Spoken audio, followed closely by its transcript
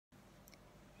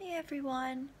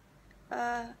everyone.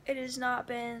 It has not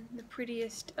been the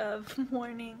prettiest of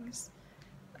mornings.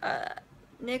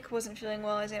 Nick wasn't feeling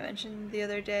well, as I mentioned the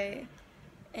other day,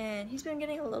 and he's been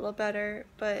getting a little better,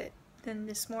 but then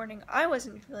this morning I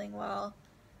wasn't feeling well.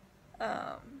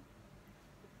 Um,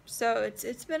 so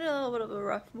it's been a little bit of a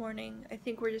rough morning. I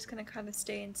think we're just gonna kind of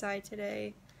stay inside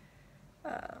today.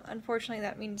 Unfortunately,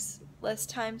 that means less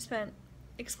time spent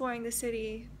exploring the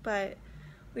city, but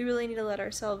we really need to let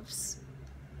ourselves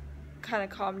kind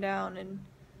of calm down and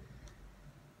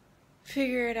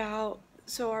figure it out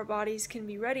so our bodies can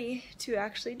be ready to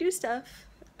actually do stuff.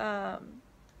 I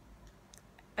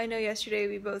know yesterday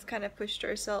we both kind of pushed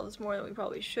ourselves more than we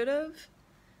probably should have,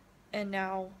 and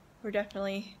now we're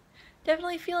definitely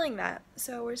feeling that.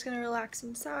 So we're just gonna relax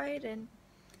inside, and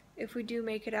if we do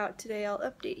make it out today, I'll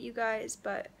update you guys,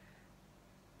 but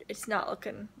it's not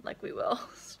looking like we will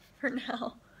for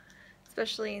now,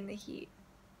 especially in the heat.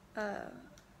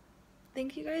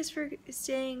 Thank you guys for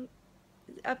staying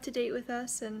up to date with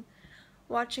us and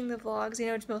watching the vlogs. I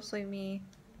know it's mostly me.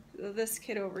 This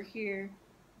kid over here,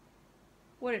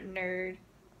 what a nerd.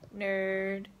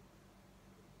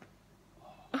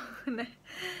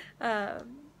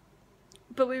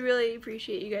 But we really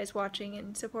appreciate you guys watching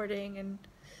and supporting and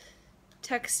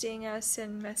texting us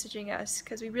and messaging us,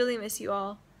 because we really miss you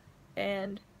all,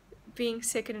 and being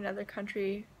sick in another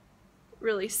country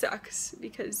really sucks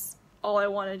because all I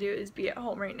want to do is be at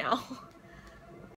home right now.